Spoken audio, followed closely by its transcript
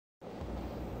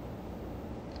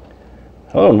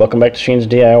Hello and welcome back to Shane's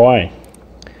DIY.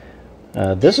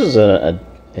 This is a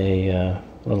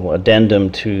little addendum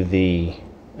to the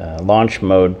launch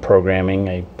mode programming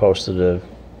I posted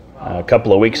a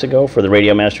couple of weeks ago for the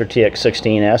RadioMaster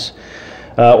TX16S.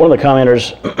 One of the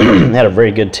commenters had a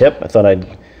very good tip. I thought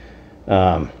I'd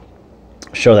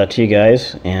show that to you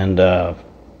guys and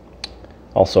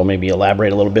also maybe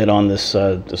elaborate a little bit on this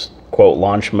this quote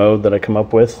launch mode that I come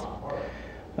up with.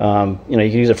 You know,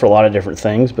 you can use it for a lot of different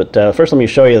things, but first let me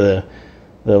show you the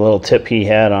little tip he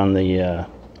had on the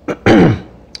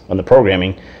on the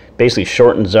programming. Basically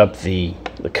shortens up the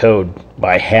code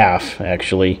by half,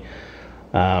 actually.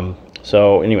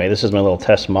 So anyway, this is my little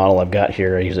test model I've got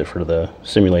here. I use it for the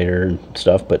simulator and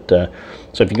stuff. But so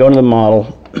if you go into the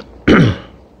model, we're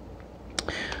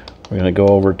going to go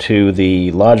over to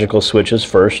the logical switches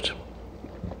first.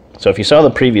 So if you saw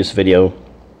the previous video,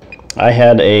 I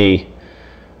had a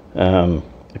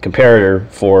comparator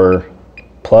for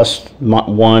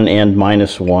 +1 and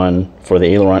 -1 for the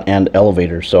aileron and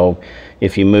elevator. So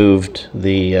if you moved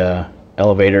the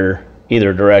elevator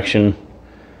either direction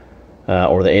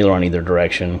or the aileron either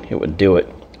direction, it would do it.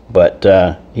 But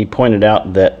he pointed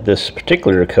out that this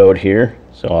particular code here,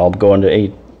 so I'll go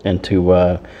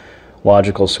into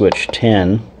logical switch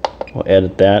 10. We'll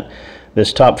edit that.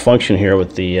 This top function here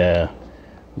with the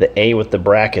A with the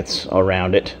brackets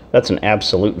around it, that's an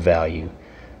absolute value.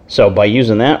 So by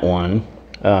using that one,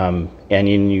 and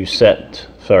you set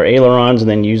for our ailerons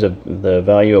and then use the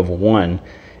value of 1,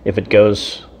 if it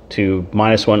goes to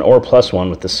 -1 or +1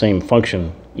 with the same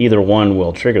function, either one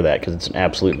will trigger that because it's an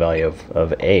absolute value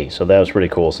of A. So that was pretty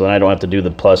cool. So then I don't have to do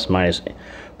the +1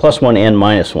 and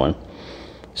 -1.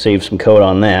 Save some code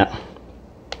on that.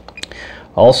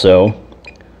 Also,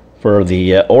 for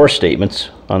the OR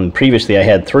statements, previously I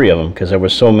had 3 of them because there were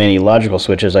so many logical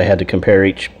switches I had to compare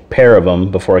each pair of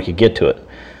them before I could get to it.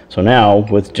 So now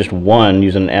with just 1,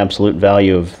 using an absolute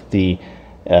value of the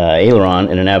aileron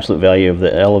and an absolute value of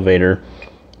the elevator,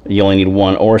 you only need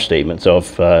 1 OR statement. So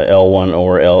if L1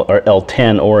 or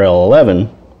L10 or L11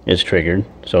 is triggered,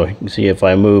 so you can see if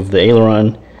I move the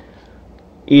aileron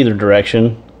either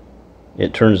direction,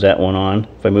 it turns that one on.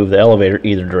 If I move the elevator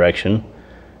either direction,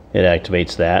 it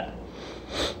activates that.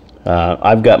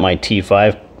 I've got my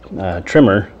T5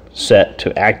 trimmer set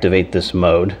to activate this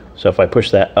mode. So if I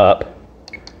push that up,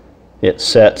 it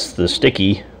sets the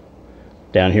sticky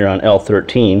down here on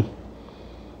L13,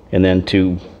 and then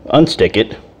to unstick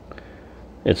it,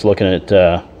 it's looking at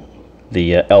the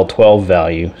L12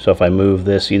 value. So if I move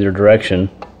this either direction,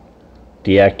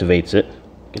 deactivates it.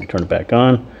 Can turn it back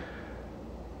on.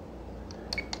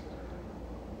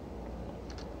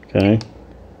 Okay.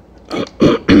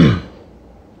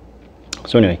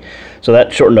 So anyway, so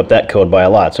that shortened up that code by a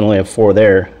lot. So I only have 4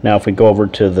 there. Now if we go over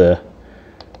to the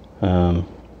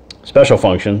special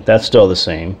function, that's still the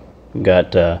same. We've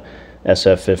got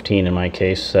SF15 in my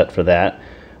case set for that.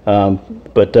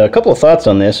 But a couple of thoughts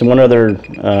on this, and one other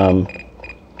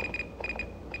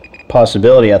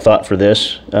possibility I thought for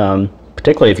this,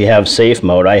 particularly if you have safe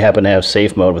mode. I happen to have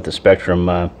safe mode with the Spectrum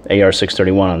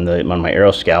AR631 on my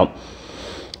Aero Scout.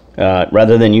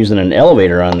 Rather than using an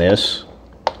elevator on this,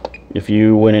 if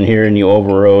you went in here and you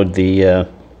overrode the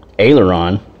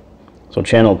aileron, so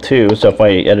channel 2, so if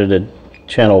I edited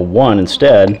channel 1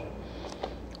 instead,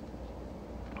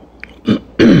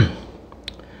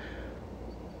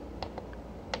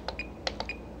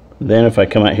 then if I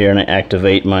come out here and I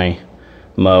activate my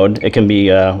mode, it can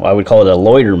be, I would call it a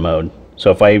loiter mode.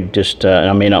 So if I just,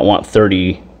 I may not want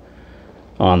 30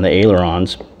 on the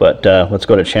ailerons, but let's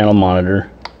go to channel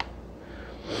monitor.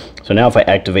 So now if I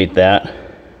activate that,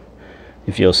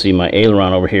 if you'll see my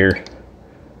aileron over here,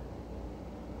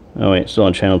 oh wait, still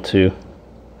on channel 2.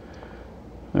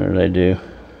 What did I do?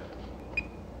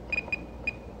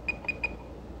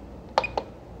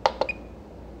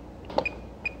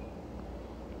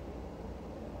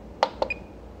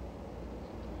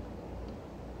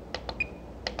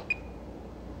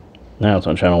 Now it's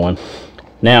on channel 1.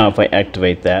 Now if I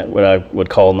activate that, what I would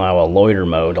call now a loiter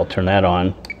mode, I'll turn that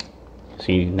on.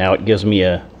 See, now it gives me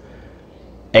a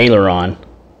aileron.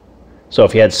 So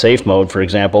if you had safe mode, for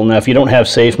example, now if you don't have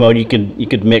safe mode, you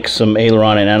could mix some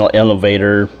aileron and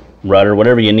elevator, rudder,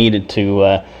 whatever you needed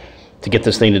to get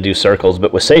this thing to do circles.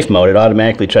 But with safe mode, it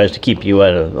automatically tries to keep you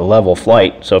at a level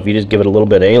flight. So if you just give it a little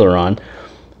bit of aileron,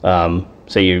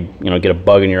 say you get a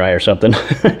bug in your eye or something,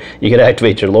 you could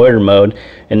activate your loiter mode,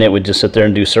 and it would just sit there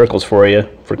and do circles for you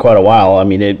for quite a while. I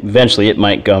mean, eventually it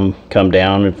might come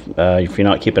down if you're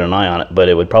not keeping an eye on it, but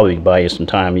it would probably buy you some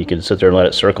time. You could sit there and let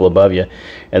it circle above you,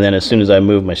 and then as soon as I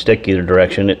move my stick either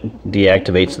direction, it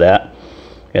deactivates that,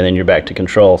 and then you're back to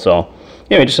control. So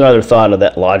anyway, just another thought of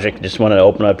that logic. Just want to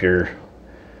open up your,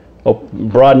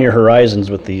 broaden your horizons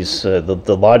with these.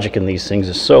 The logic in these things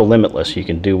is so limitless. You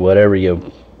can do whatever you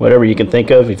can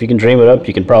think of. If you can dream it up,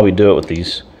 you can probably do it with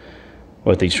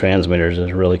these transmitters.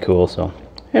 It's really cool. So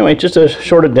anyway, just a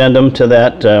short addendum to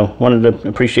that. Wanted to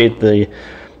appreciate the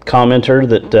commenter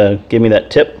that gave me that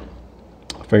tip.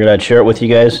 Figured I'd share it with you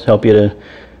guys, help you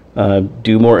to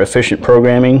do more efficient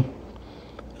programming,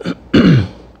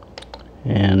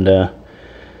 and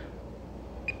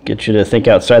get you to think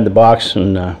outside the box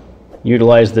and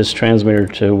utilize this transmitter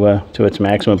to its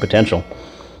maximum potential.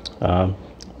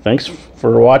 Thanks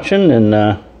for watching, and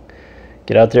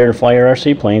get out there and fly your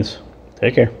RC planes.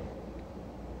 Take care.